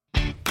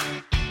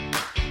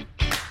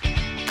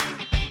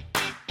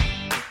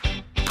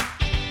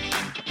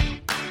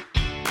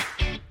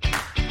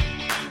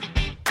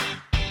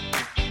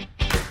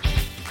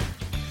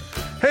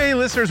Hey,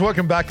 listeners,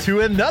 welcome back to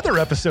another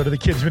episode of the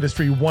Kids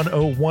Ministry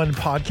 101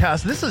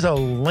 podcast. This is a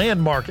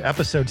landmark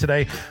episode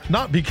today,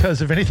 not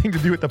because of anything to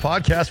do with the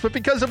podcast, but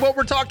because of what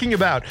we're talking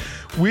about.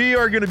 We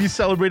are going to be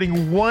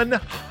celebrating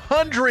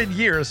 100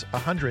 years,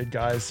 100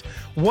 guys,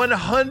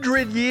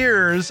 100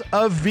 years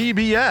of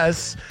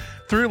VBS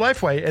through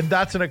Lifeway. And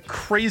that's a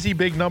crazy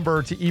big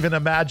number to even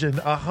imagine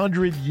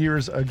 100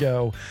 years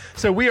ago.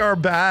 So we are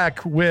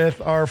back with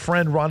our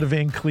friend Rhonda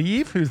Van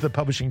Cleve, who's the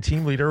publishing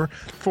team leader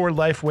for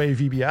Lifeway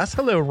VBS.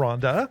 Hello,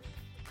 Rhonda.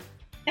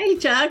 Hey,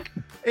 Chuck.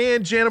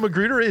 And Jana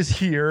Magruder is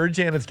here.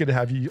 Jana's good to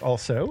have you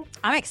also.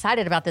 I'm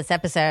excited about this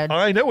episode.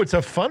 I know it's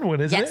a fun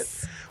one, isn't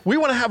Yes. it? We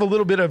want to have a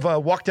little bit of a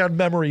walk down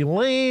memory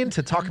lane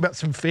to talk about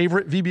some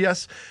favorite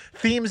VBS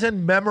themes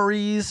and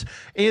memories.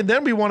 And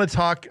then we want to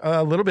talk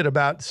a little bit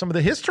about some of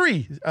the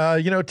history.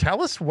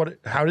 Tell us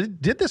how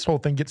did this whole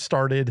thing get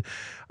started?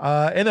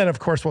 And then, of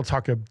course, we'll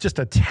talk just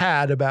a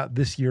tad about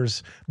this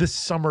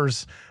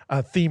summer's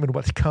theme and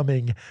what's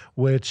coming,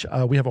 which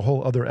we have a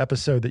whole other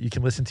episode that you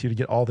can listen to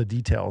get all the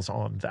details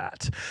on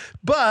that.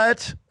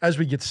 But as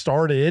we get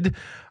started,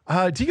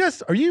 are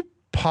you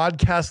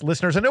podcast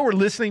listeners? I know we're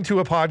listening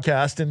to a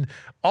podcast, and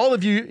all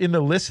of you in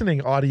the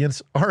listening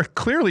audience are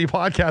clearly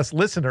podcast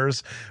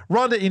listeners.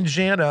 Rhonda and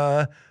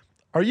Jana,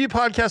 are you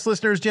podcast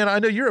listeners? Jana, I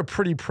know you're a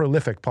pretty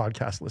prolific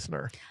podcast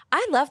listener.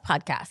 I love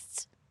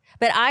podcasts,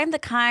 but I'm the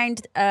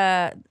kind,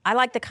 I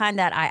like the kind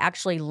that I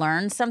actually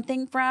learn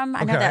something from.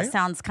 I know that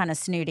sounds kind of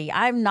snooty.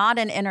 I'm not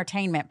an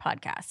entertainment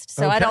podcast.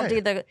 So I don't do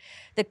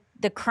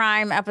the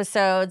crime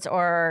episodes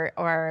or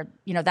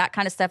that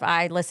kind of stuff.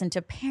 I listen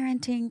to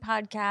parenting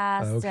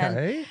podcasts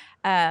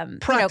and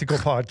practical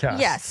podcasts.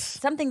 Yes,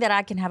 something that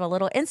I can have a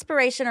little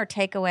inspiration or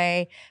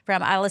takeaway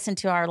from. I listen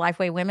to our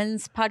Lifeway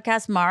Women's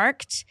podcast,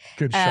 Marked,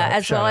 Good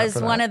as shout well out as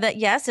for one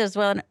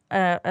that.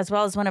 as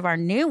well as one of our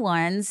new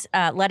ones,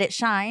 Let It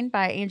Shine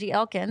by Angie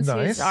Elkins,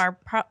 Nice. who's our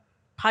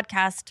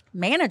podcast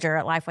manager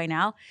at Lifeway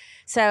now.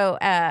 So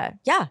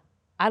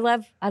I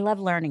love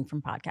learning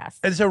from podcasts.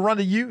 And so,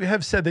 Rhonda, you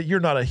have said that you're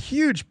not a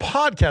huge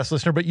podcast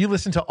listener, but you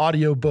listen to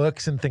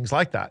audiobooks and things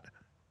like that.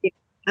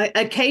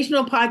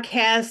 Occasional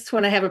podcasts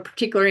when I have a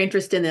particular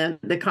interest in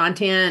the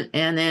content,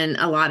 and then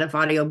a lot of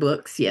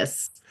audiobooks.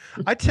 Yes.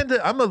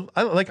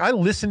 I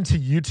listen to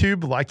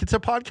YouTube like it's a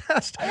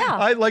podcast. Yeah.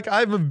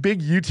 I'm a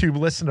big YouTube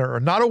listener,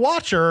 not a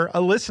watcher,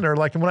 a listener.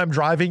 Like when I'm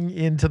driving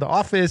into the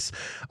office,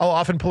 I'll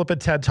often pull up a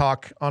TED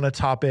Talk on a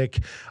topic.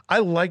 I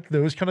like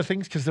those kind of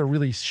things because they're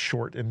really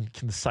short and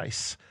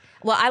concise.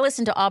 Well, I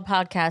listen to all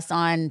podcasts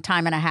on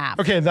time and a half.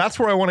 Okay, that's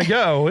where I want to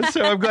go.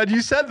 So I'm glad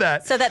you said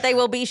that. So that they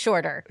will be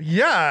shorter.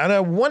 Yeah, and I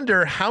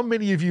wonder how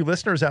many of you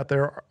listeners out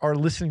there are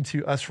listening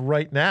to us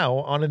right now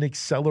on an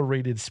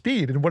accelerated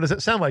speed. And what does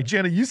it sound like?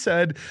 Jana, you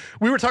said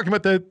we were talking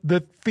about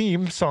the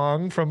theme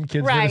song from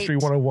Kids Ministry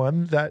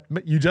 101 that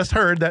you just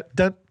heard, that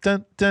dun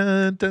dun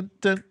dun dun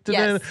dun dun.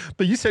 Yes.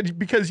 But you said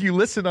because you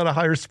listen on a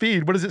higher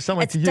speed, what does it sound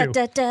like to you?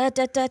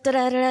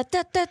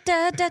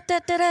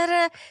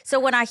 So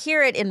when I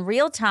hear it in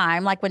real time,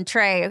 like when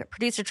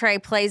producer Trey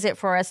plays it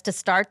for us to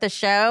start the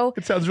show,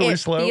 it sounds really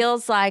slow. It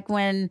feels like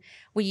when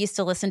we used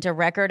to listen to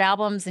record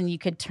albums and you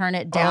could turn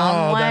it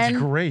down one. That's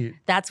great.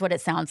 That's what it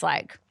sounds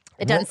like.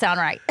 It doesn't sound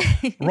right.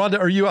 Rhonda,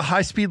 are you a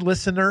high-speed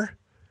listener?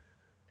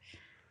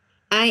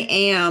 I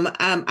am.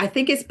 I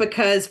think it's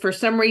because for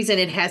some reason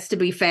it has to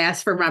be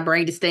fast for my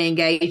brain to stay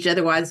engaged.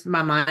 Otherwise,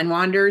 my mind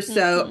wanders.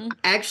 So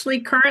actually,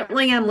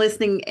 currently, I'm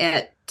listening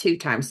at 2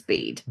 times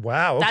speed.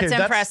 Wow. Okay,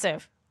 That's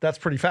impressive. That's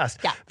pretty fast.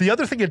 Yeah. The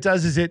other thing it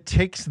does is it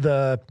takes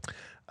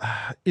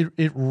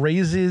it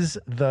raises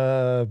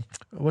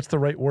what's the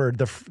right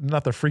word?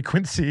 Not the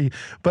frequency,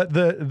 but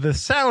the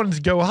sounds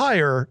go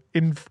higher so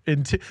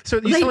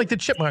you sound like the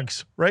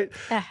chipmunks, right?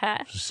 Uh-huh.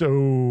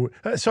 So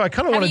I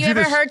kind of want to do this. Have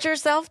you ever heard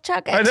yourself,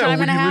 Chuck, at I know, time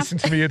when and a you half? listen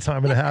to me at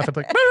time and a half, it's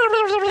like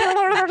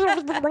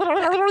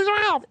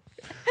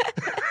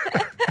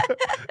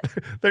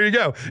there you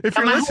go. If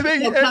you're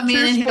listening, he'll come in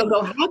and he'll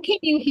go, "How can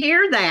you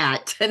hear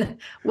that?" And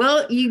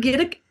well, you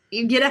get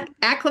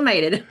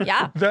acclimated.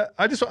 Yeah.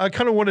 I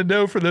kind of want to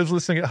know, for those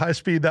listening at high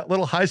speed, that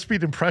little high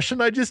speed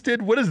impression I just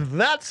did. What does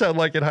that sound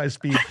like at high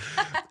speed?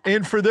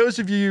 And for those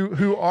of you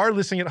who are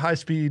listening at high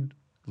speed,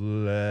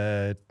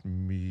 let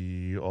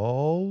me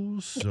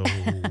also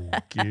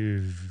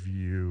give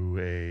you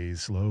a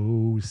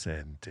slow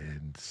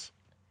sentence.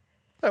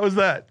 That was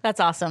that. That's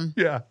awesome.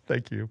 Yeah,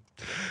 thank you.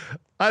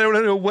 I don't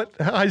know what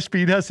high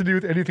speed has to do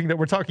with anything that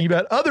we're talking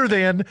about, other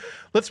than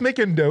let's make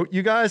a note,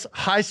 you guys.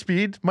 High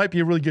speed might be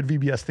a really good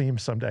VBS theme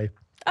someday.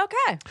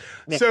 Okay.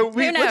 So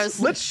Who knows?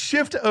 let's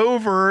shift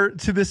over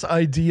to this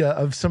idea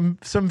of some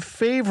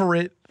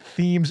favorite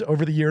themes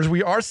over the years.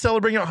 We are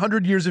celebrating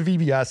 100 years of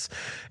VBS.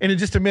 And in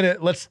just a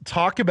minute, let's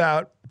talk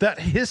about that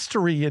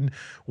history and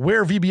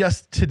where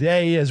VBS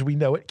today, as we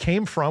know it,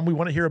 came from. We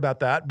want to hear about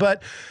that.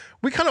 But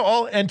we kind of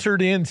all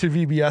entered into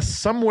VBS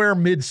somewhere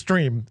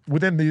midstream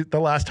within the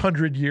last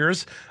 100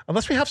 years,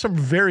 unless we have some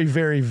very,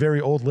 very, very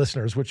old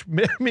listeners, which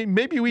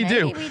maybe we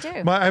do.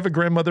 I have a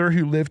grandmother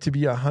who lived to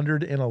be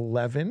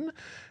 111.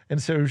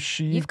 And so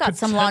you've got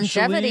some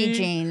longevity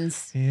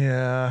genes.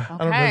 Yeah. Okay. I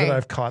don't know that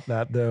I've caught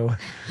that though.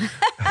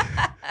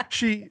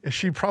 She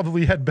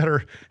probably had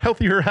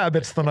healthier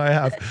habits than I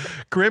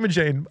have. Grandma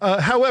Jane.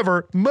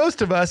 However,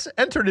 most of us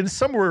entered in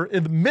somewhere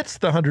in the midst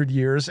of the 100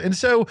 years. And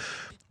so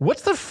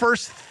what's the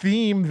first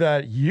theme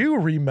that you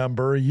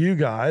remember, you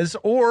guys,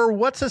 or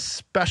what's a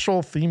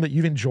special theme that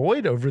you've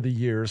enjoyed over the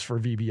years for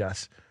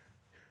VBS?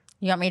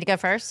 You want me to go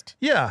first?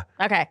 Yeah.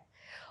 Okay.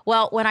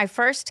 Well, when I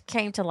first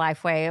came to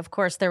Lifeway, of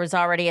course, there was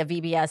already a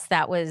VBS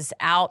that was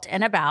out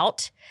and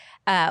about,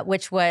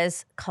 which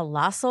was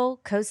Colossal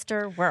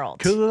Coaster World.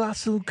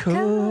 Colossal Coaster.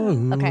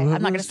 Okay, I'm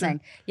not going to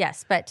sing.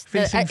 Yes, but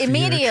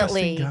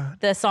immediately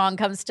the song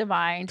comes to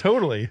mind.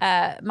 Totally.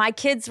 My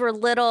kids were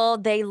little.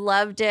 They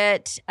loved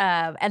it.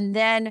 And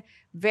then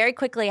very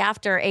quickly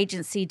after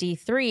Agency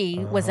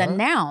D3 was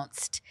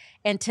announced,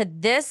 and to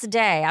this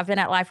day, I've been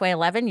at Lifeway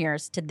 11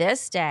 years. To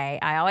this day,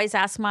 I always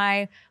ask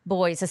my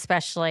boys,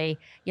 especially,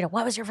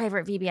 what was your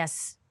favorite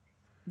VBS?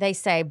 They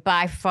say,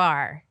 by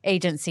far,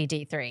 Agency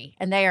D3.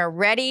 And they are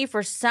ready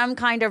for some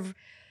kind of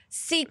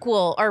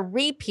sequel or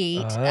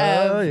repeat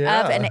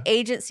of an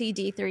Agency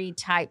D3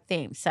 type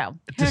theme. So,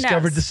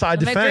 Discovered, Decide,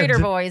 Defend. My breeder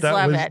boys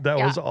love it. That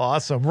was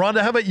awesome.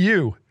 Rhonda, how about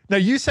you? Now,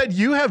 you said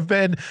you have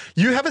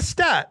a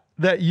stat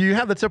that you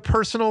have that's a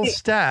personal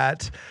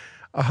stat.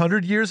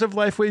 100 years of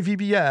Lifeway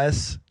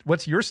VBS.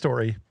 What's your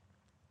story?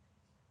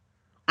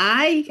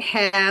 I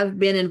have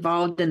been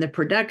involved in the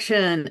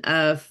production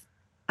of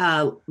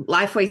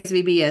Lifeway's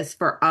VBS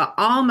for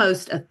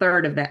almost a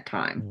third of that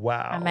time.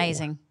 Wow.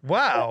 Amazing.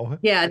 Wow.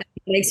 Yeah, that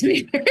makes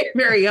me very,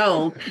 very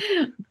old.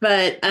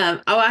 But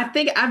I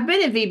think I've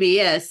been in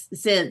VBS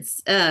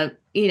since,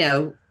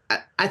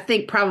 I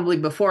think probably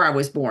before I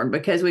was born,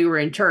 because we were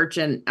in church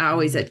and I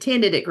always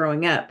attended it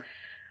growing up.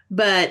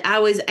 But I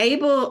was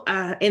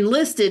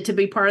enlisted to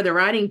be part of the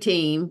writing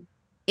team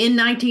in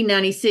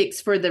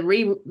 1996 for the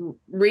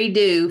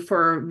redo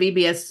for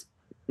VBS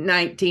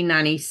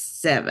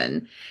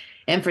 1997.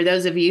 And for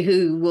those of you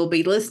who will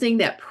be listening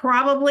that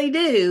probably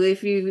do,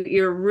 if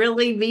you're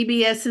really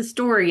VBS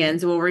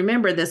historians, will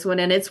remember this one.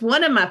 And it's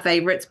one of my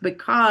favorites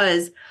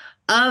because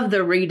of the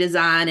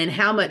redesign and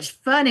how much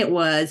fun it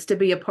was to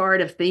be a part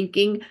of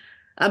thinking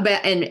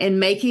about and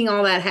making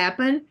all that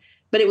happen.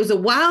 But it was a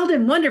wild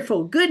and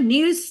wonderful Good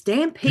News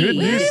Stampede. Good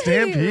News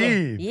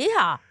Stampede.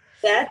 Yeah.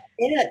 That's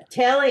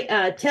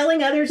it.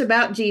 Telling others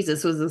about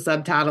Jesus was the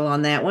subtitle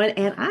on that one.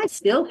 And I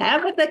still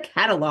have the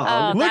catalog.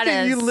 Oh, Look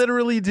at you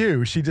literally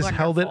do. She just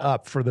held it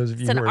up for those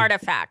of you who are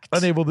artifact.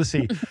 Unable to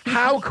see.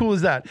 How cool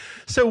is that?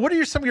 So what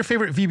are some of your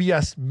favorite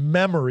VBS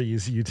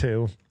memories, you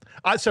two?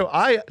 So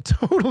I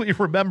totally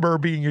remember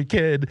being a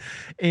kid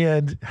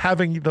and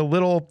having the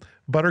little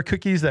butter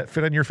cookies that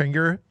fit on your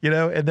finger,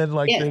 and then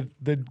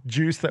the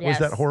juice that was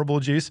that horrible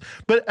juice.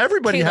 But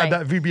everybody had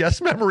that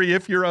VBS memory.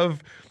 If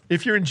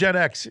you're in Gen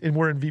X and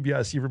we're in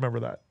VBS, you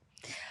remember that.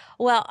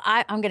 Well,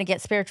 I'm going to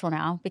get spiritual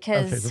now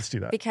because let's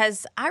do that.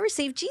 Because I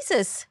received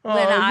Jesus when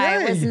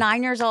I was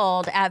 9 years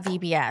old at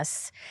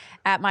VBS.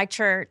 At my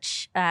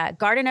church,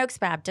 Garden Oaks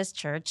Baptist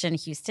Church in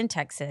Houston,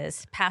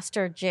 Texas,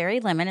 Pastor Jerry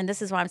Lemon, and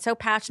this is why I'm so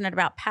passionate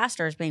about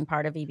pastors being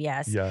part of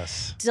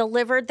VBS,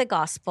 delivered the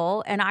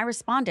gospel, and I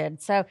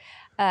responded. So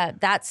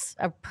that's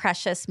a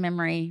precious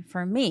memory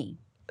for me.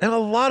 And a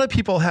lot of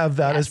people have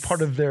that as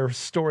part of their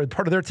story.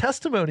 Part of their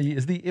testimony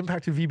is the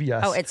impact of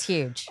VBS. Oh, it's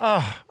huge.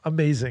 Oh,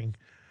 amazing.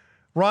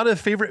 Rhonda,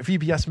 favorite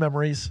VBS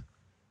memories?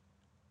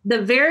 The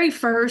very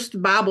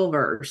first Bible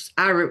verse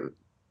I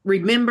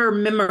remember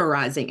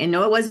memorizing, and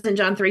no, it wasn't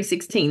John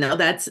 3:16. No,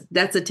 that's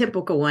a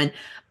typical one.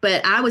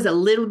 But I was a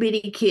little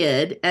bitty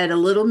kid at a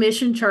little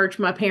mission church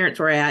my parents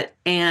were at,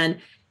 and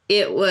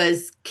it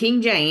was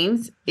King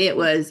James. It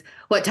was,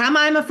 "What time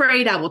I'm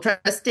afraid, I will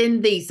trust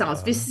in thee,"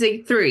 Psalms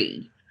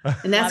 53.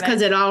 And that's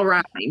because it all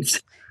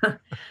rhymes.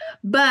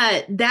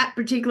 But that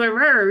particular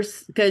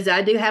verse, because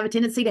I do have a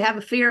tendency to have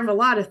a fear of a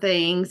lot of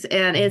things,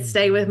 and it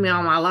stayed with me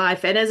all my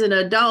life. And as an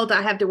adult,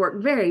 I have to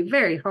work very,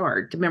 very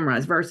hard to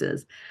memorize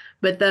verses.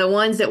 But the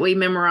ones that we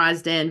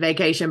memorized in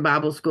Vacation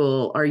Bible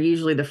School are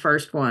usually the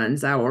first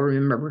ones I will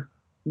remember,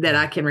 that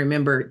I can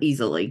remember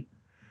easily.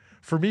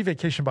 For me,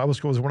 Vacation Bible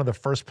School was one of the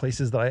first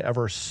places that I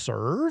ever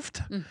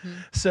served. Mm-hmm.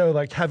 So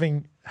like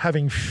having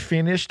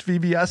finished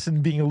VBS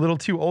and being a little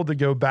too old to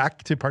go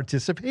back to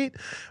participate,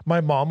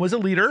 my mom was a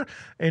leader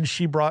and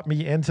she brought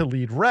me in to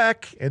lead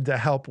rec and to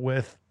help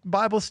with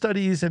Bible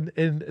studies. And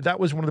that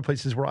was one of the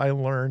places where I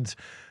learned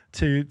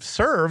to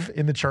serve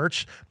in the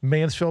church,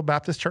 Mansfield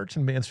Baptist Church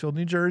in Mansfield,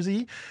 New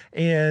Jersey.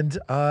 And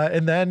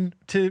then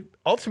to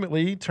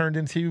ultimately turned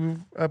into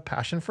a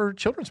passion for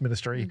children's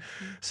ministry.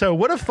 So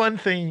what a fun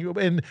thing.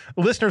 And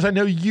listeners, I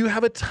know you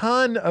have a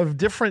ton of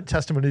different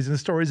testimonies and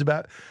stories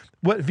about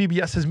what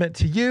VBS has meant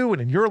to you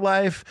and in your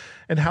life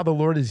and how the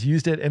Lord has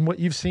used it and what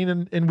you've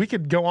seen. And we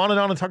could go on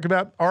and talk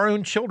about our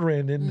own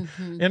children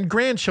and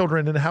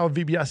grandchildren and how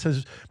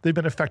VBS they've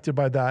been affected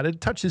by that. It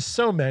touches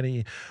so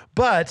many,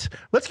 but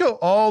let's go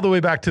all the way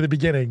back to the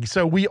beginning.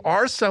 So we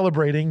are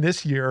celebrating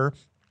this year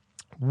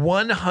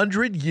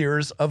 100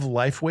 years of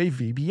Lifeway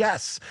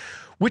VBS,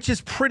 which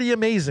is pretty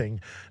amazing.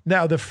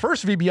 Now, the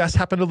first VBS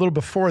happened a little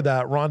before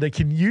that. Rhonda,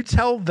 can you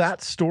tell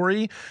that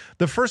story?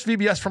 The first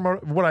VBS, from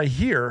what I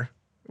hear,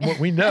 what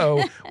we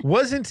know,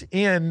 wasn't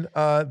in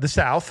the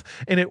South,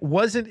 and it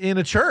wasn't in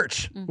a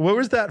church. What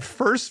was that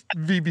first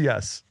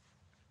VBS?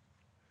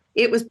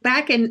 It was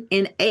back in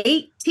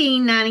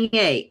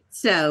 1898.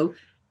 So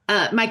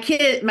my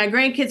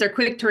grandkids are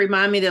quick to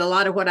remind me that a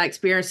lot of what I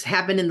experienced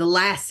happened in the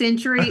last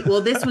century.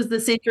 Well, this was the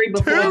century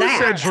before 2 that.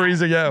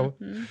 centuries ago.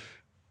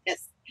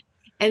 Yes.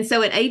 And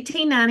so in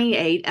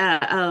 1898,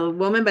 a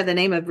woman by the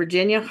name of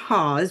Virginia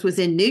Hawes was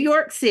in New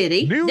York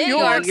City. New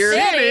York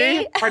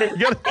City?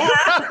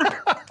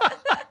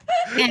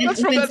 And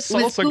that's from that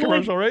salsa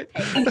commercial, right?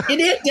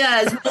 It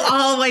does. We'll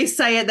always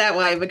say it that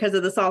way because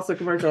of the salsa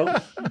commercial.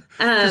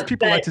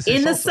 People like to say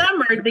in salsa. the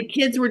summer, the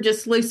kids were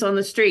just loose on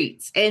the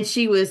streets, and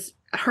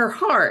her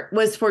heart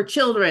was for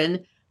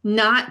children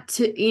not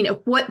to,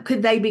 what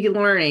could they be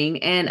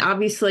learning? And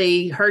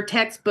obviously her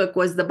textbook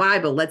was the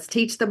Bible. Let's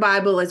teach the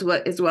Bible as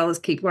well as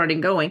keep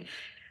learning going.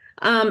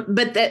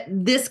 But that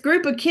this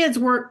group of kids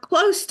were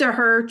close to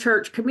her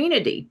church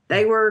community.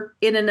 They were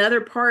in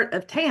another part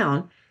of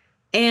town,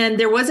 and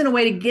there wasn't a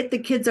way to get the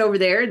kids over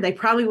there. They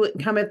probably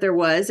wouldn't come if there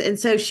was. And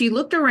so she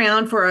looked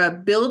around for a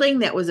building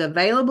that was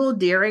available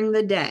during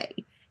the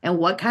day. And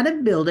what kind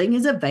of building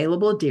is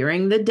available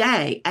during the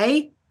day?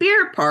 A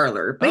beer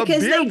parlor,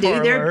 because they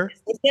do their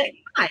business at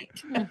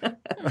night.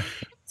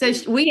 So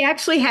we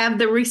actually have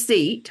the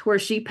receipt where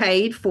she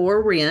paid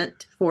for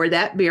rent for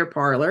that beer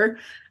parlor,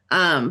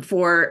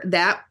 for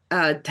that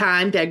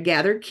time to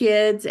gather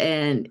kids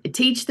and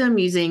teach them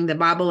using the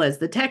Bible as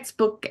the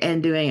textbook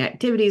and doing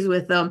activities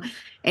with them.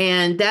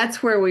 And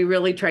that's where we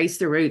really trace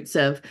the roots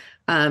of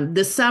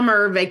the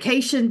summer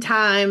vacation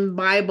time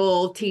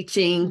Bible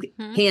teaching,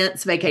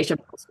 hence Vacation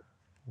Bible School.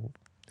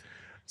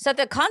 So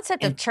the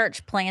concept of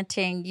church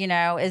planting,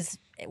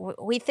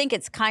 we think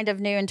it's kind of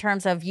new in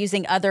terms of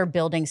using other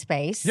building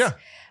space. Yeah.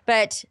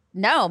 But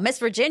no, Miss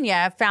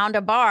Virginia found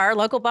a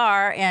local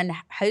bar, and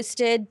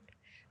hosted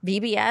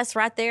VBS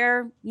right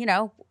there,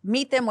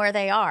 meet them where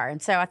they are.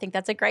 And so I think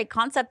that's a great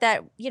concept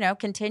that,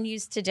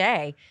 continues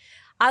today.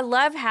 I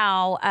love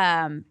how,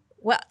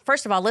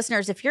 first of all,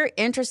 listeners, if you're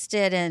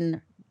interested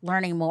in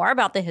learning more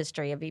about the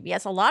history of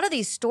VBS, a lot of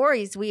these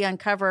stories we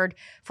uncovered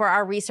for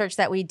our research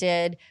that we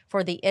did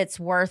for the It's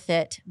Worth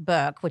It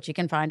book, which you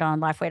can find on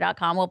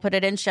lifeway.com. We'll put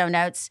it in show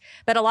notes.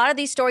 But a lot of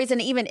these stories,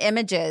 and even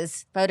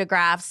images,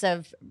 photographs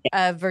of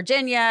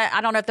Virginia,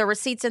 I don't know if there were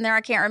receipts in there,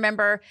 I can't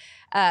remember.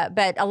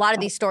 But a lot of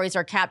these stories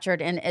are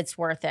captured in It's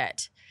Worth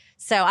It.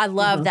 So I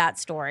love that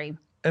story.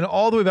 And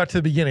all the way back to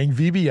the beginning,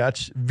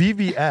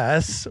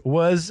 VBS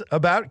was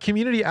about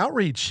community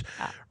outreach,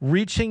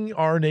 reaching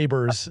our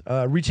neighbors,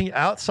 reaching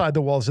outside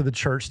the walls of the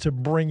church to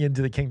bring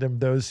into the kingdom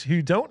those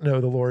who don't know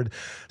the Lord.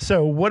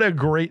 So what a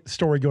great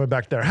story going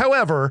back there.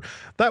 However,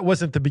 that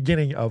wasn't the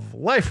beginning of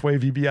Lifeway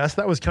VBS.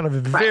 That was kind of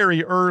a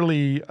very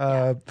early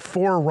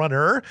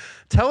forerunner.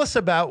 Tell us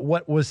about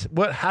what was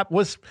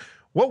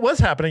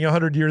happening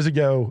 100 years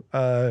ago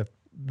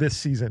this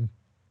season.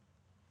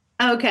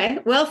 Okay.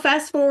 Well,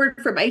 fast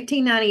forward from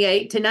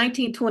 1898 to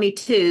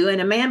 1922,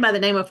 and a man by the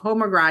name of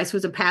Homer Grice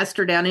was a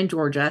pastor down in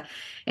Georgia,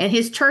 and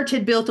his church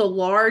had built a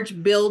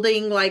large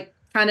building, like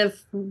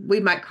we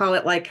might call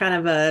it like kind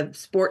of a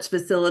sports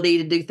facility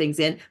to do things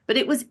in, but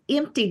it was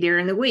empty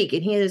during the week,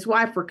 and he and his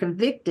wife were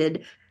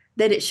convicted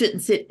that it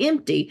shouldn't sit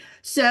empty.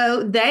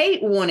 So they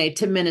wanted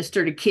to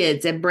minister to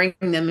kids and bring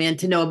them in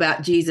to know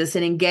about Jesus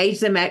and engage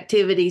them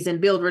activities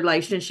and build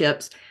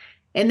relationships.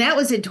 And that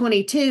was in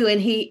 22, and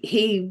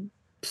he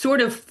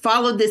sort of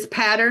followed this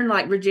pattern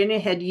like Virginia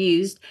had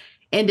used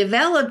and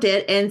developed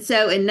it. And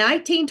so in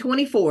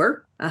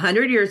 1924,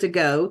 100 years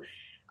ago,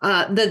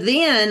 the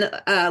then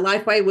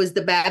Lifeway was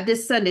the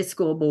Baptist Sunday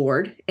School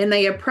Board, and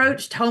they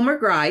approached Homer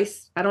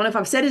Grice. I don't know if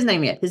I've said his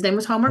name yet. His name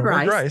was Homer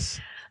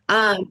Grice.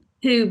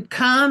 To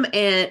come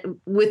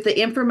and with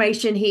the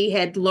information he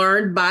had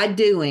learned by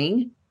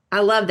doing.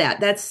 I love that.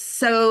 That's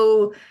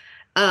so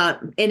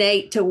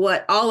innate to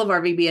what all of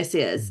our VBS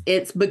is.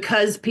 It's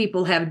because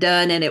people have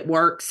done and it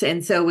works.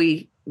 And so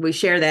we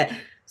share that.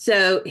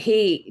 So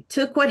he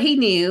took what he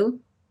knew,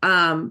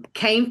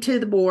 came to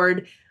the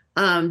board.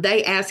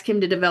 They asked him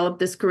to develop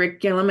this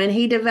curriculum, and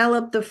he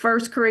developed the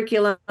first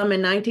curriculum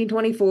in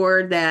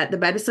 1924 that the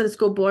Baptist Sunday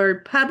School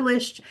Board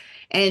published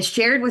and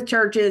shared with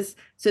churches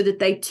so that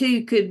they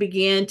too could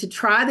begin to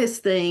try this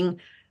thing,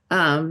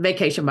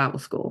 Vacation Bible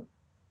School.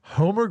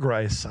 Homer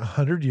Grice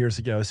 100 years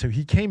ago. So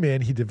he came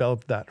in, he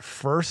developed that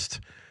first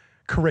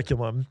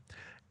curriculum,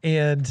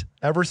 And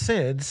ever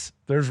since,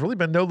 there's really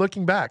been no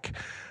looking back.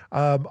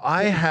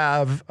 I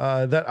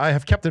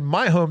have kept in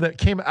my home that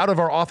came out of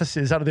our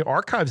offices, out of the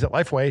archives at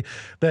Lifeway,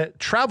 that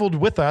traveled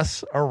with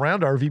us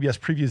around our VBS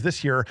previews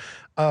this year,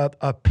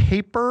 a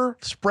paper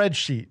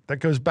spreadsheet that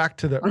goes back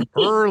to the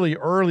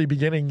early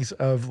beginnings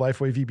of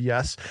Lifeway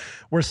VBS,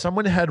 where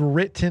someone had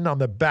written on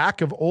the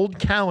back of old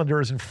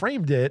calendars and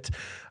framed it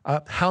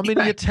how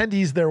many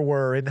attendees there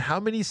were and how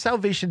many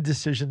salvation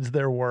decisions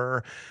there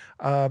were.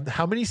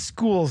 How many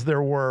schools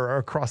there were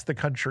across the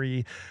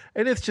country.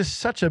 And it's just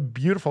such a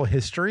beautiful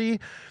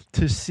history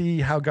to see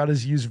how God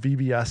has used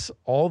VBS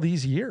all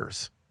these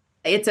years.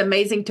 It's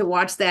amazing to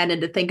watch that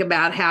and to think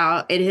about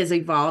how it has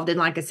evolved. And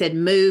like I said,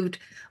 moved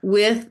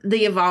with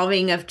the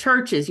evolving of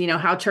churches,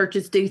 how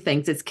churches do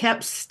things. It's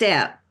kept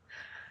step.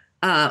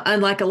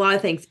 Unlike a lot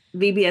of things,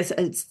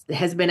 VBS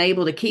has been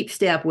able to keep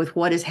step with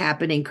what is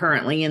happening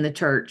currently in the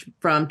church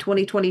from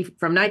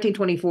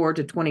 1924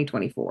 to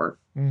 2024.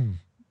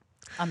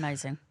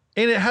 Amazing.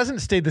 And it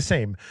hasn't stayed the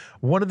same.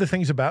 One of the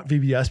things about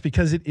VBS,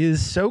 because it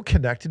is so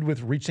connected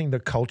with reaching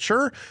the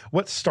culture,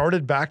 what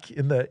started back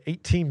in the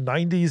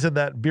 1890s in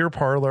that beer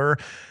parlor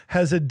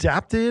has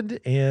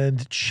adapted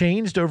and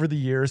changed over the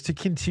years to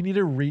continue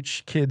to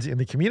reach kids in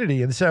the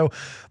community. And so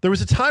there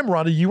was a time,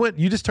 Rhonda,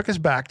 you just took us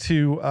back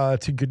to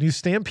Good News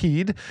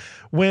Stampede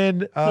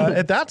when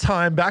at that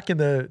time, back in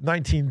the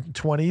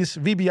 1920s,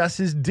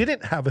 VBSs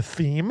didn't have a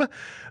theme.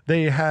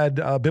 They had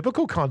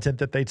biblical content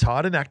that they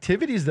taught and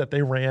activities that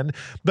they ran,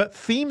 but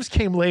themes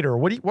came later.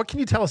 What can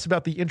you tell us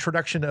about the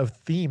introduction of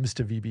themes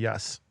to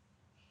VBS?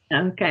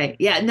 Okay.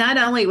 Yeah. Not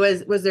only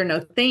was there no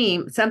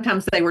theme,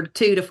 sometimes they were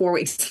 2 to 4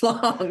 weeks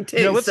long too.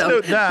 Yeah, let's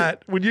note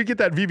that when you get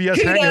that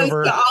VBS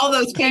hangover. All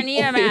those Can you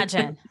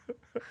imagine?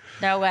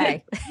 No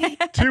way.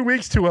 2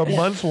 weeks to a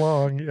month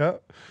long. Yeah.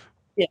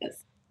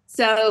 Yes.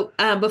 So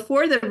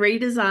before the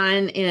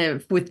redesign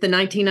with the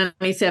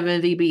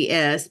 1997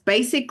 VBS,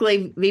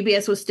 basically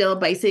VBS was still a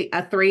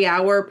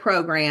 3-hour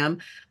program.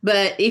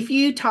 But if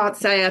you taught,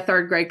 say, a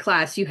third grade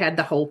class, you had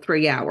the whole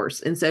 3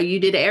 hours. And so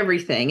you did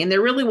everything. And there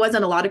really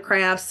wasn't a lot of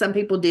crafts. Some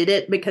people did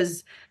it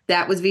because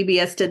that was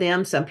VBS to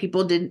them. Some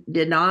people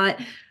did not.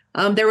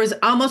 There was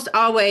almost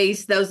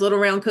always those little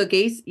round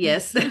cookies.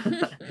 Yes.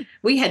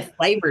 We had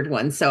flavored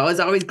ones. So I was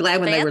always glad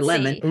when they were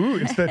lemon. Ooh,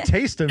 it's the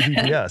taste of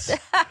VBS.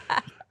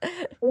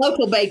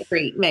 Local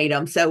bakery made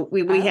them, so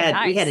we had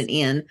an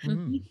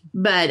in,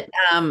 but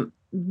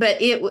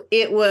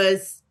it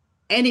was,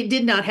 and it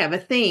did not have a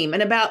theme.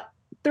 And about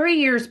 3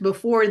 years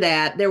before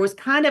that, there was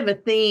kind of a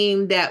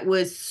theme that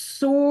was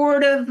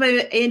sort of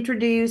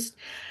introduced,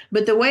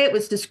 but the way it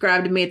was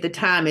described to me at the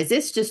time is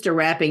it's just a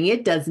wrapping.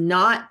 It does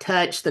not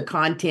touch the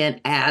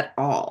content at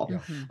all.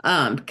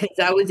 Because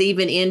I was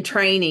even in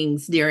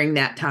trainings during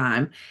that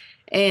time,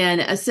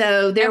 and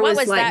so there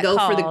was like Go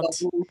for the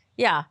Gold.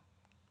 Yeah.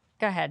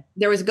 Go ahead.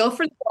 There was Go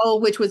for the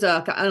Gold, which was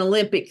an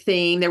Olympic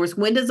theme. There was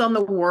Windows on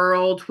the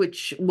World,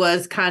 which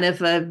was kind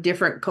of a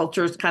different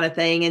cultures kind of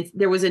thing. And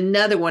there was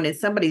another one, and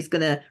somebody's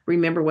going to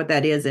remember what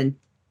that is and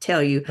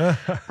tell you.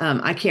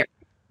 I can't remember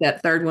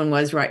that third one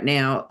was right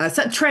now.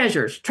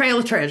 Trail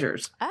of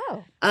Treasures.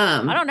 Oh,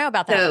 I don't know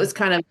about that. So it was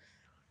kind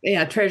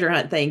of, treasure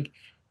hunt thing.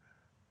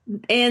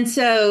 And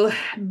so,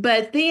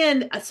 but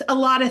then a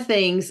lot of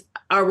things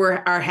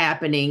are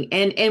happening,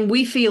 and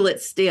we feel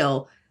it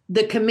still.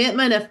 The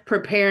commitment of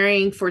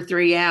preparing for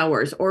 3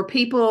 hours, or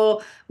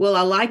people, well,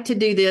 I like to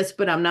do this,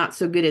 but I'm not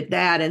so good at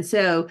that. And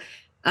so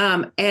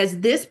as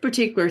this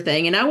particular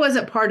thing, and I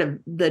wasn't part of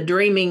the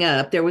dreaming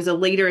up, there was a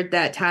leader at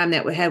that time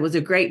that was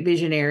a great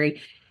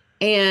visionary.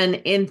 And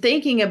in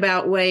thinking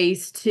about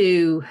ways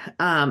to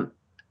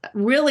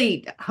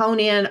really hone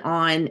in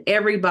on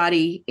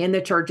everybody in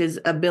the church's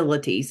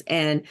abilities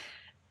and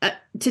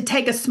to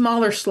take a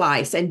smaller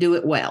slice and do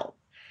it well.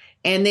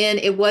 And then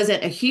it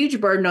wasn't a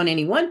huge burden on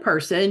any one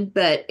person,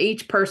 but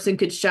each person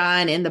could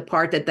shine in the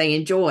part that they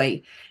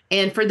enjoy.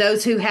 And for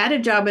those who had a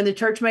job in the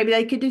church, maybe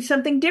they could do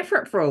something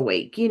different for a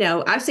week.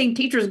 I've seen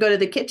teachers go to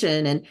the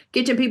kitchen and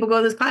kitchen people go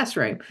to this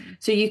classroom.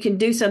 So you can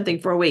do something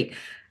for a week.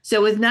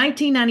 So with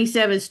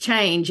 1997's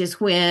change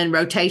is when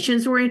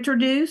rotations were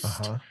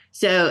introduced.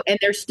 So, and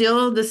they're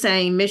still the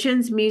same: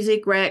 missions,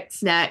 music, rec,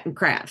 snack, and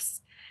crafts.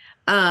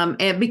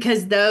 And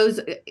because those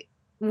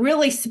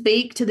really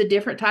speak to the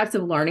different types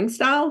of learning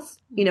styles,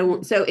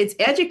 so it's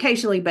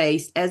educationally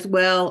based as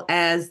well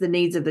as the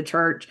needs of the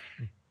church.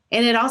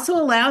 And it also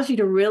allows you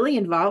to really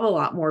involve a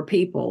lot more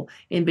people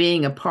in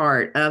being a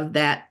part of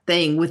that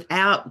thing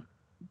without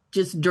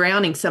just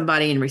drowning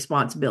somebody in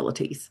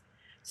responsibilities.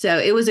 So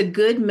it was a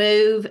good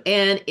move.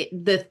 And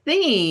the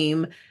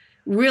theme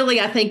really,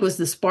 I think, was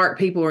the spark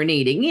people were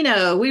needing.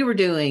 We were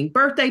doing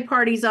birthday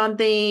parties on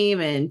theme,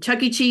 and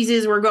Chuck E.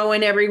 Cheese's were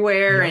going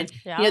everywhere. And,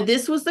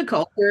 this was the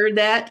culture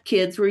that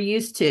kids were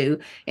used to.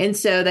 And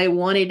so they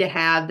wanted to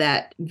have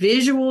that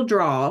visual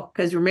draw,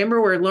 because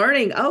remember, we're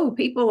learning,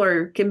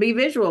 people can be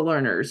visual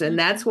learners, and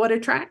that's what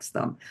attracts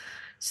them.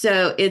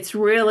 So it's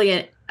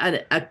really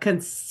a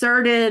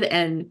concerted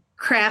and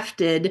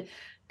crafted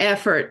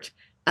effort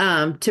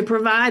to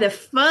provide a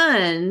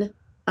fun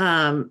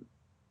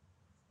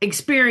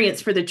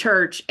experience for the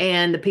church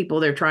and the people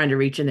they're trying to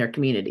reach in their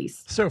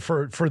communities. So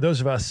for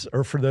those of us,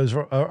 or for those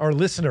our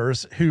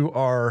listeners who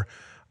are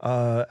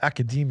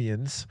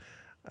academians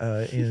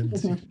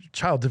and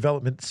child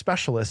development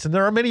specialists, and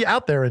there are many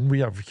out there, and we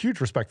have huge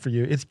respect for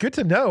you. It's good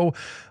to know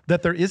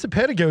that there is a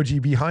pedagogy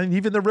behind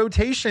even the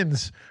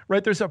rotations,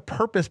 right? There's a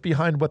purpose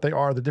behind what they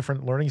are, the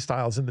different learning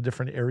styles and the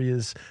different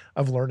areas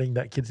of learning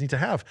that kids need to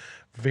have.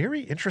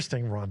 Very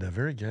interesting, Rhonda.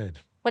 Very good.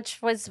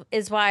 Which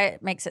is why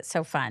it makes it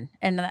so fun.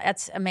 And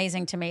that's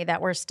amazing to me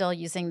that we're still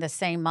using the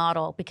same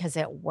model because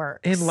it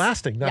works. And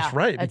lasting, that's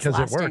right, because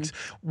it works.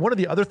 One of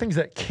the other things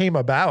that came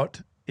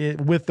about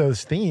with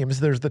those themes,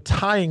 there's the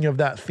tying of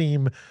that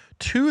theme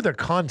to the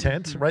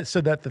content, right? So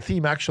that the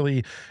theme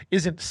actually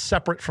isn't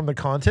separate from the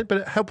content, but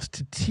it helps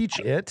to teach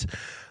it.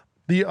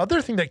 The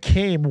other thing that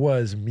came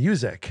was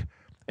music.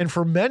 And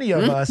for many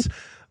of us,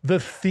 the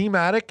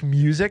thematic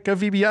music of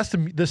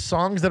VBS, the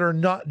songs that are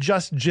not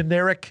just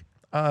generic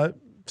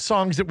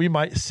songs that we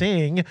might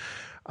sing,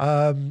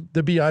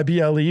 the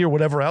BIBLE or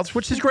whatever else,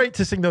 which is great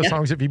to sing those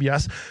songs at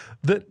VBS.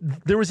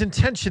 There was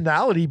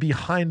intentionality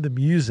behind the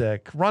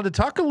music. Rhonda,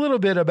 talk a little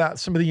bit about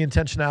some of the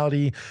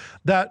intentionality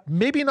that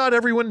maybe not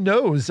everyone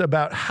knows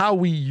about how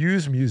we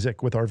use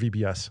music with our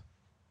VBS.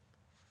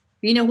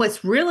 You know,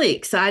 what's really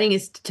exciting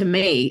is, to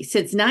me,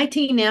 since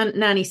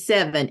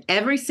 1997,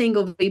 every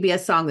single VBS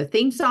song, the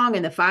theme song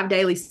and the 5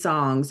 daily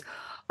songs,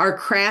 are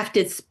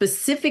crafted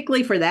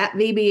specifically for that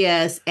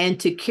VBS and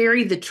to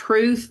carry the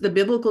truth, the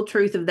biblical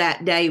truth of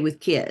that day with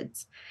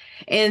kids.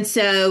 And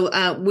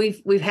so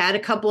we've had a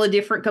couple of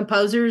different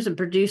composers and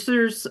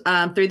producers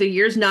through the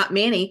years, not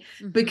many,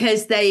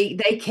 because they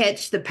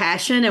catch the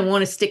passion and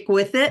want to stick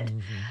with it.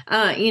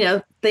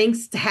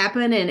 Things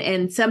happen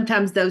and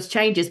sometimes those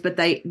changes, but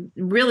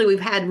we've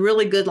had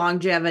really good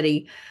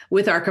longevity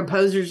with our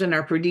composers and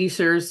our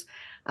producers.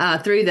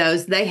 Through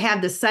those, they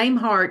have the same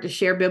heart to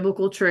share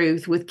biblical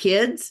truth with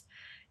kids.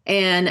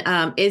 And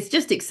it's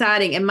just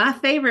exciting. And my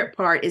favorite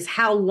part is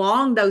how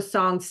long those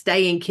songs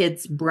stay in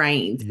kids'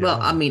 brains. Yeah. Well,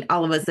 I mean,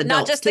 all of us adults,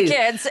 not just too. The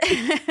kids.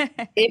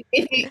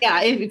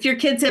 if your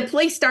kids said,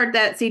 please start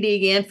that CD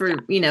again for,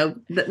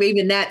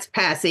 even that's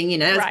passing,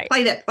 right.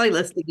 Play that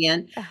playlist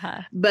again.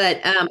 Uh-huh.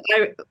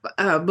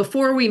 But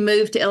before we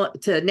moved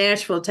to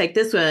Nashville, take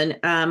this one,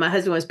 my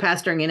husband was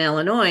pastoring in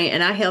Illinois,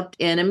 and I helped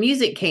in a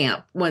music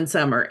camp one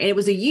summer, and it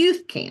was a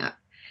youth camp.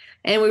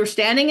 And we were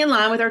standing in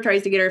line with our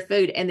trays to get our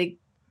food, and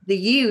the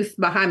youth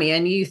behind me,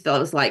 and youth, it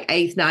was like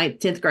 8th, 9th,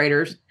 10th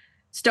graders,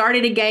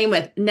 started a game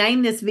with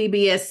name this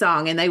VBS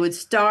song, and they would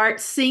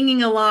start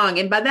singing along.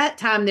 And by that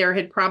time, there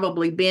had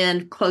probably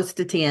been close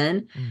to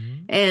 10,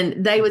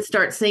 and they would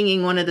start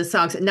singing one of the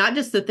songs, not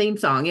just the theme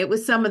song. It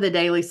was some of the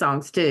daily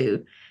songs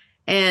too.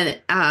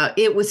 And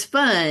it was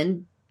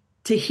fun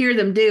to hear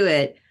them do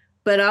it,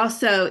 but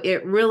also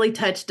it really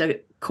touched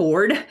a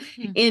chord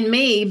in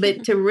me,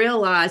 but to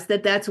realize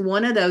that that's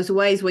one of those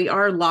ways we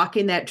are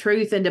locking that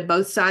truth into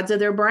both sides of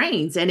their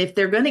brains. And if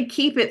they're going to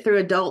keep it through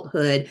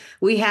adulthood,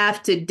 we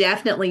have to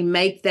definitely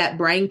make that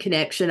brain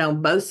connection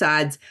on both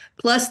sides,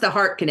 plus the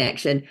heart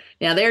connection.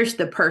 Now there's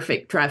the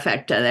perfect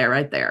trifecta there,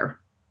 right there.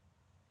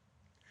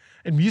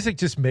 And music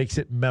just makes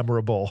it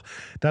memorable.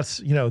 That's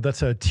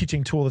a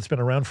teaching tool that's been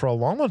around for a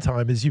long, long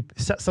time. Is you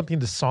set something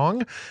to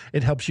song,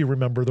 it helps you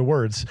remember the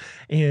words.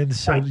 And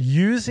so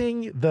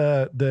using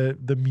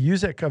the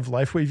music of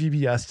Lifeway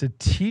VBS to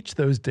teach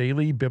those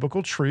daily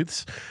biblical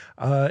truths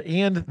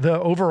and the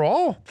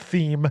overall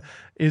theme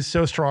is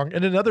so strong.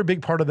 And another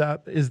big part of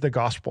that is the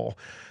gospel.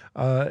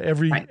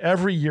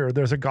 Every year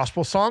there's a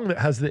gospel song that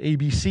has the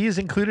ABCs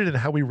included and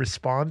how we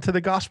respond to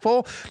the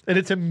gospel. And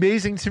it's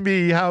amazing to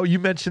me how you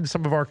mentioned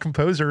some of our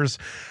composers,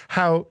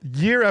 how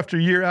year after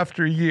year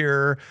after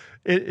year,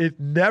 it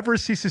never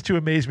ceases to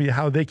amaze me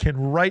how they can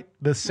write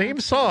the same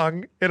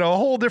song in a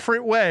whole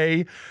different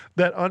way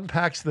that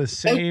unpacks the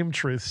same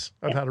truths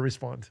of how to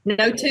respond.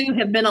 No two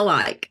have been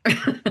alike.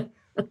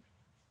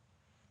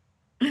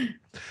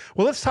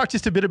 Well, let's talk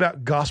just a bit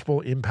about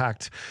gospel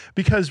impact,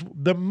 because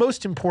the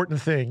most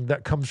important thing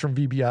that comes from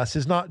VBS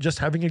is not just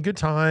having a good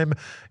time.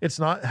 It's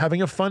not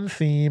having a fun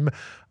theme.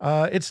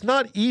 It's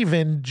not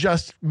even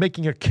just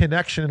making a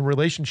connection and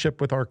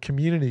relationship with our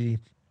community.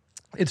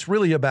 It's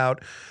really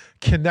about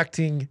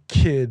connecting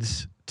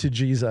kids to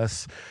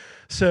Jesus.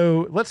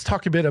 So let's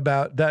talk a bit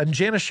about that. And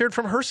Jana shared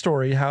from her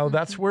story how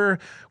that's where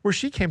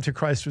she came to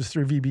Christ was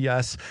through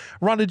VBS.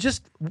 Rhonda,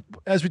 just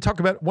as we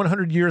talk about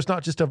 100 years,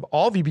 not just of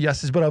all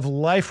VBSs, but of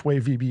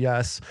Lifeway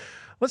VBS,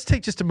 let's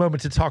take just a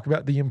moment to talk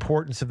about the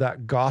importance of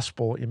that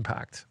gospel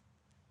impact.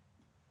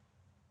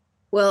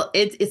 Well,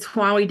 it's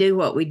why we do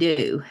what we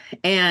do.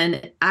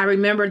 And I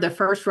remember the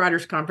first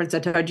writers conference I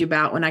told you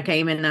about when I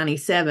came in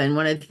 97.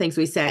 One of the things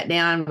we sat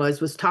down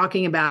was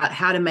talking about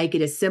how to make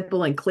it as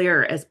simple and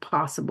clear as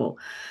possible,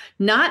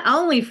 not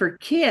only for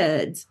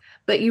kids,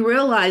 but you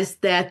realize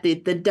that the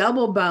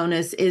double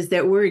bonus is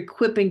that we're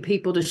equipping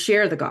people to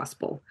share the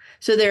gospel.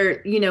 So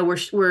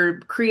we're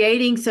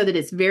creating so that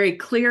it's very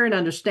clear and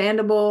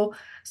understandable.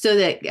 so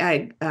that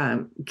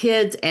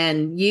kids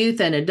and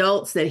youth and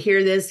adults that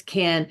hear this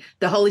the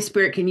Holy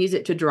Spirit can use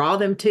it to draw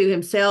them to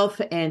himself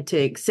and to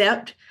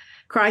accept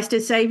Christ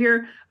as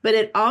Savior. But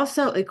it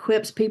also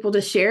equips people to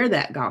share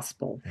that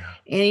gospel.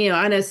 Yeah. And,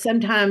 I know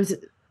sometimes,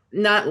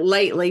 not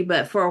lately,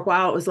 but for a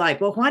while, it was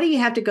like, well, why do you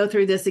have to go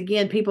through this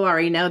again? People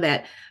already know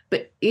that.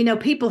 But,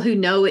 people who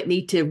know it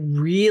need to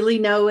really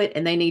know it,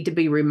 and they need to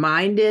be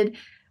reminded.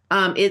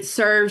 It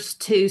serves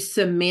to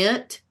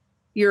cement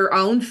your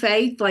own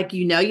faith, like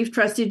you've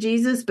trusted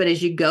Jesus, but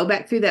as you go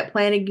back through that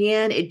plan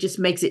again, it just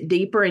makes it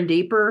deeper and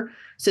deeper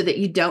so that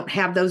you don't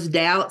have those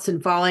doubts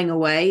and falling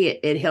away.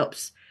 It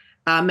helps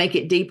make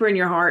it deeper in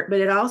your heart,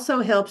 but it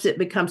also helps it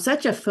become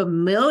such a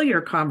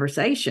familiar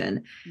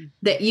conversation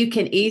that you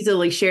can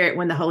easily share it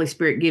when the Holy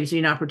Spirit gives you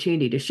an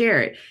opportunity to share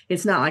it.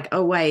 It's not like,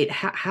 oh, wait,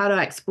 how do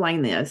I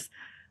explain this?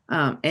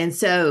 And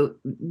so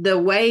the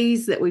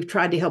ways that we've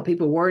tried to help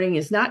people wording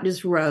is not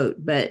just rote,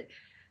 but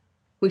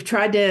we've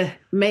tried to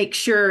make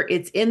sure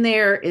it's in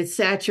there, it's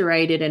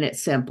saturated, and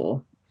it's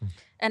simple.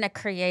 In a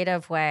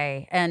creative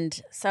way. And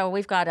so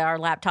we've got our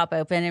laptop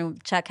open,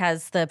 and Chuck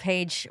has the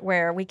page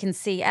where we can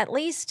see at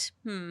least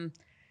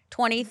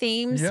 20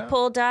 themes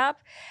pulled up.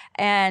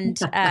 And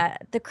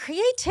the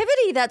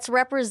creativity that's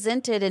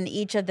represented in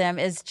each of them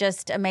is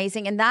just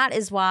amazing. And that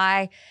is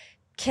why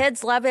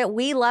kids love it.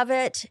 We love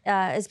it,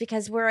 is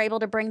because we're able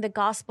to bring the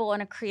gospel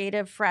in a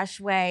creative, fresh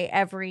way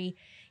every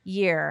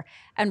year.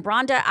 And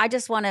Rhonda, I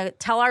just want to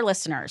tell our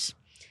listeners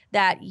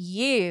that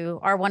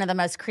you are one of the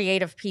most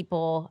creative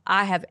people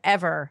I have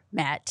ever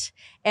met.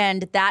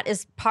 And that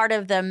is part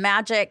of the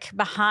magic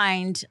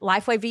behind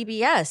Lifeway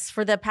VBS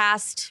for the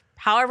past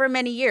however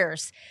many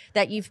years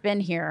that you've been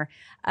here.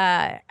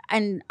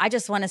 And I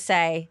just want to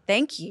say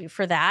thank you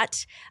for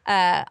that.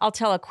 I'll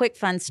tell a quick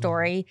fun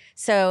story.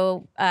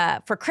 So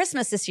for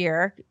Christmas this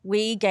year,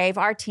 we gave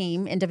our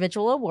team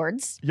individual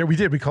awards. Yeah, we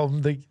did. We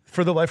called them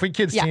for the Lifeway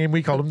Kids team,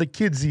 we called them the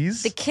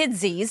Kidsies. The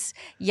Kidsies,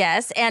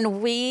 yes. And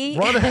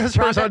Rhonda has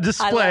hers on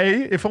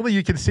display. If only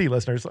you can see,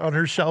 listeners, on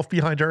her shelf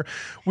behind her.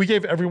 We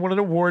gave everyone an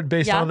award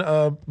based on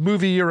a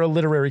movie or a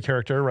literary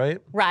character, right?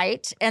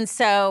 Right. And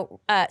so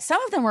some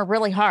of them were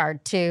really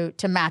hard to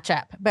match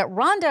up, but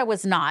Rhonda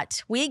was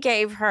not. We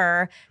gave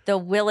her the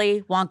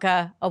Willy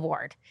Wonka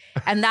Award.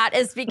 And that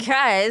is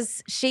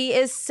because she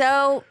is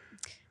so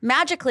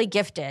magically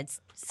gifted.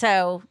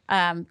 So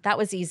that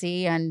was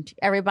easy, and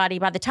everybody,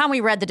 by the time we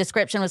read the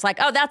description, was like,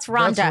 "Oh, that's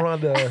Rhonda." That's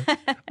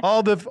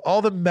Rhonda.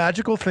 all the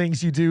magical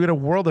things you do in a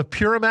world of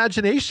pure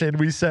imagination.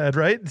 We said,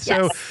 right?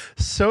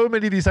 So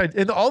many of these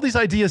and all these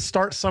ideas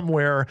start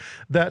somewhere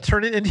that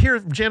turn in. And here,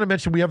 Jana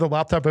mentioned we have the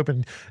laptop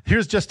open.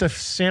 Here's just a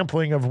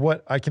sampling of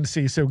what I can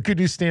see. So, Good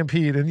News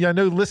Stampede, and I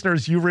know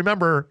listeners, you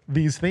remember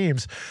these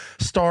themes: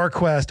 Star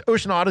Quest,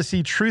 Ocean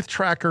Odyssey, Truth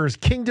Trackers,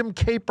 Kingdom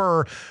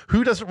Caper.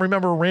 Who doesn't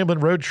remember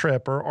Ramblin' Road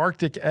Trip or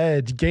Arctic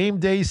Edge? Game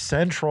Day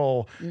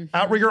Central.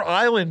 Outrigger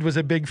Island was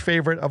a big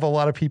favorite of a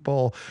lot of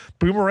people.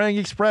 Boomerang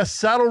Express,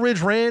 Saddle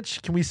Ridge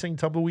Ranch. Can we sing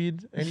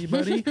Tumbleweed?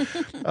 Anybody?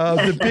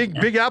 The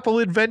Big Apple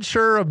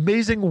Adventure,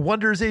 Amazing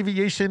Wonders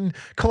Aviation,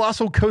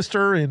 Colossal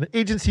Coaster, and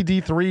Agency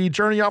D3,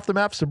 Journey Off the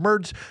Map,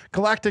 Submerged,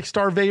 Galactic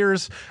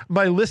Starveyors.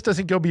 My list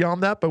doesn't go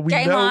beyond that, but we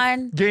Game know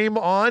On. Game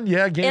On.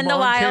 Yeah, Game On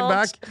Wild. Came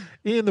back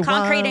in the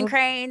Concrete wild. and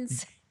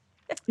Cranes.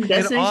 And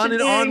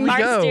on we Mars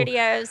go.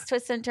 Studios,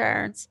 Twists and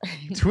Turns.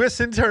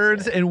 Twists and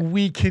Turns. And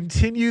we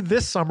continue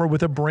this summer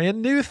with a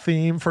brand new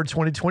theme for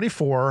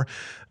 2024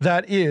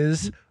 that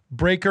is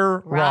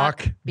Breaker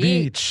Rock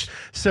Beach.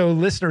 So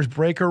listeners,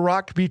 Breaker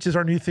Rock Beach is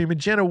our new theme. And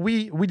Jenna,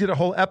 we did a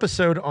whole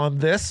episode on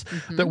this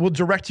that we'll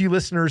direct you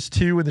listeners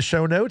to in the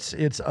show notes.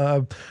 It's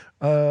what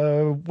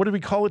do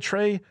we call it,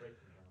 Trey?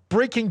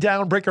 Breaking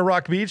Down Breaker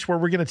Rock Beach, where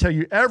we're going to tell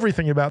you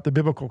everything about the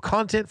biblical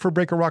content for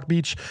Breaker Rock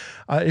Beach.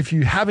 If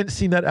you haven't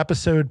seen that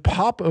episode,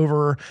 pop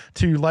over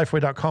to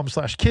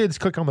lifeway.com/kids,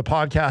 click on the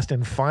podcast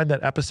and find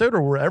that episode,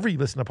 or wherever you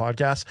listen to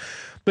podcasts.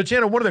 But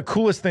Jana, one of the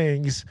coolest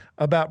things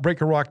about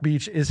Breaker Rock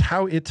Beach is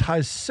how it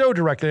ties so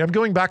directly. I'm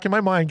going back in my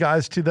mind,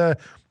 guys, to the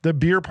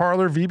beer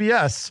parlor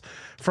VBS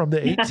from the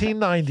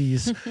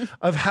 1890s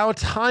of how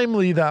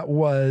timely that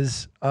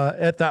was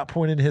at that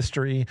point in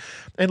history.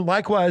 And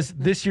likewise,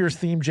 this year's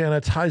theme, Jana,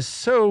 ties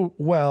so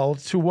well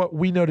to what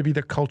we know to be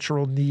the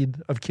cultural need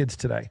of kids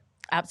today.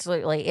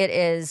 Absolutely. It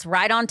is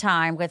right on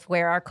time with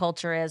where our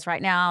culture is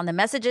right now and the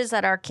messages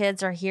that our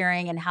kids are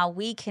hearing and how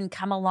we can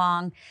come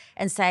along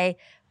and say,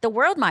 the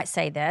world might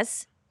say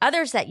this,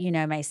 others that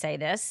may say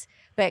this,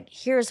 but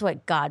here's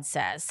what God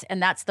says.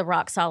 And that's the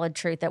rock solid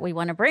truth that we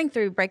want to bring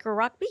through Breaker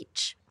Rock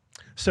Beach.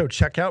 So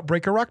check out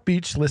Breaker Rock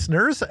Beach,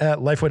 listeners, at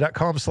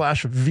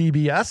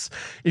lifeway.com/VBS.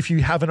 If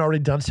you haven't already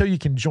done so, you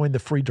can join the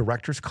free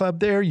Directors Club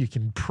there. You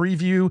can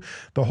preview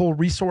the whole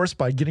resource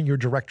by getting your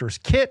Director's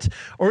Kit.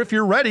 Or if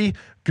you're ready,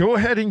 go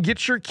ahead and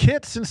get your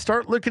kits and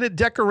start looking at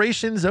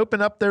decorations.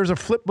 Open up, there's a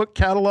flipbook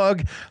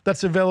catalog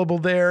that's available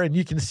there, and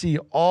you can see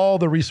all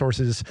the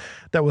resources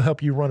that will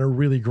help you run a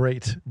really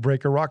great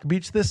Breaker Rock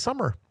Beach this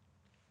summer.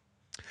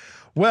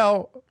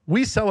 Well,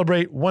 we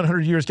celebrate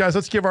 100 years. Guys,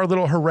 let's give our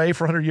little hooray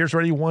for 100 years.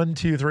 Ready? 1,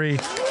 2, 3.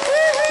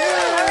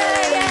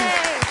 Hooray,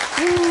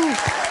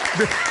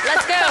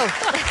 Let's go.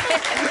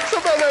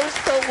 Somehow that was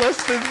felt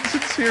less than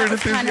sincere and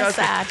enthusiastic. Kind of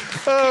sad.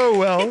 Oh,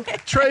 well.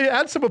 Trey,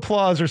 add some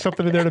applause or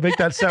something in there to make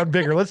that sound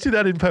bigger. Let's do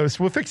that in post.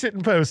 We'll fix it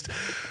in post.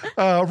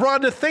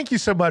 Rhonda, thank you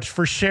so much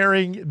for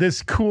sharing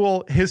this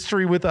cool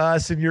history with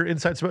us and your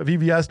insights about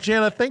VBS.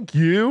 Jana, thank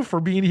you for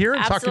being here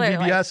and talking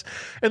VBS.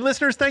 And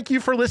listeners, thank you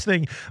for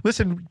listening.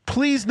 Listen,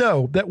 please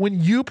know that when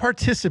you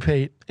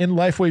participate in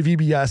Lifeway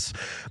VBS,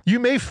 you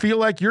may feel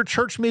like your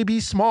church may be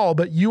small,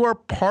 but you are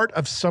part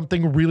of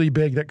something really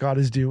big that God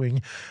is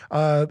doing.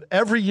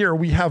 Every year,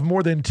 we have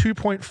more than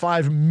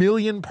 2.5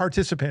 million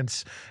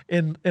participants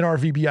in our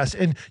VBS,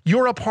 and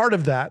you're a part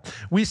of that.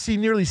 We see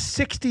nearly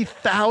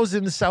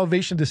 60,000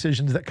 salvation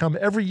decisions that come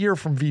every year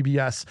from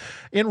VBS,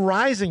 and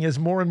rising as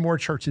more and more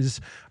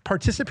churches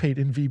participate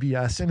in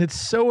VBS. And it's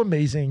so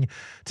amazing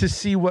to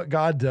see what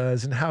God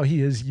does and how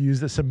he has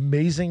used this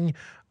amazing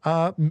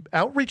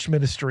outreach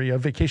ministry of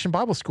Vacation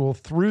Bible School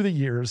through the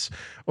years,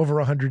 over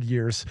 100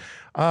 years.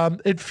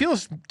 It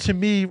feels to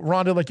me,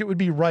 Rhonda, like it would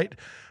be right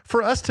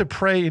for us to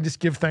pray and just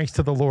give thanks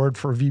to the Lord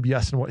for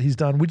VBS and what he's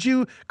done. Would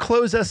you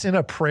close us in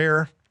a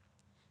prayer?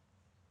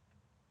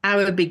 I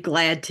would be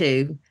glad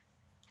to.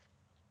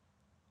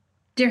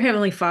 Dear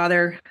Heavenly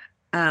Father,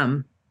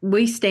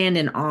 we stand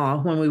in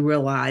awe when we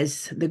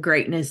realize the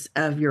greatness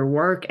of your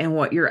work and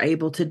what you're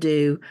able to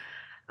do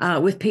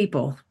with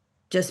people.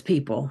 Just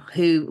people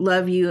who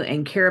love you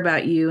and care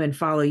about you and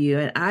follow you.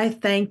 And I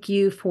thank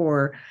you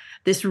for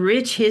this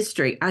rich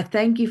history. I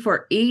thank you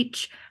for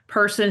each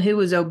person who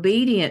was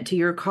obedient to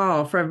your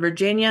call, from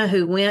Virginia,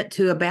 who went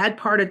to a bad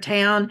part of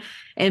town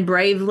and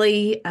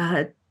bravely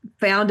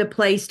found a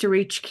place to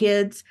reach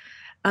kids,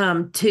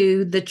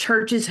 to the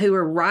churches who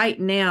are right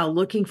now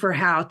looking for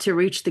how to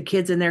reach the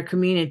kids in their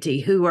community,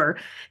 who are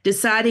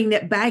deciding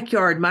that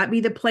backyard might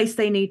be the place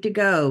they need to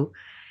go.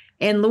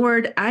 And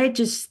Lord, I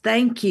just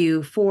thank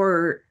you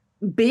for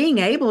being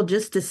able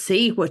just to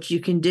see what you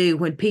can do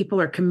when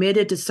people are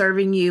committed to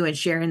serving you and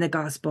sharing the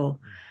gospel.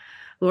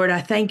 Lord,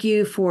 I thank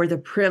you for the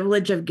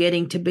privilege of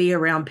getting to be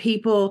around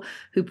people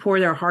who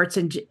pour their hearts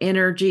and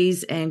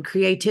energies and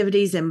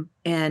creativities and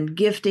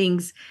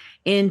giftings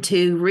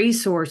into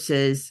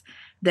resources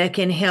that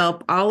can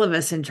help all of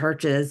us in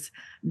churches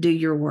do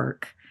your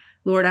work.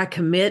 Lord, I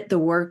commit the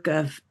work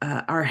of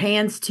our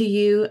hands to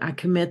you. I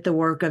commit the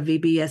work of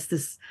VBS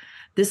this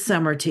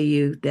summer to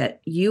you, that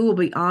you will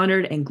be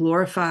honored and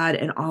glorified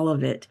in all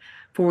of it.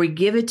 For we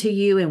give it to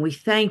you and we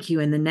thank you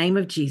in the name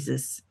of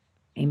Jesus.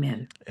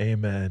 Amen.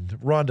 Amen.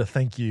 Rhonda,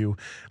 thank you.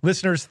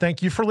 Listeners,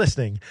 thank you for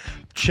listening.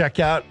 Check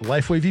out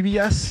Lifeway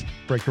VBS,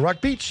 Breaker Rock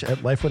Beach at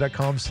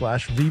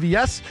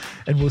lifeway.com/VBS.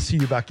 And we'll see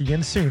you back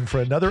again soon for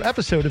another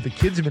episode of the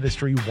Kids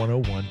Ministry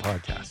 101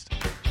 podcast.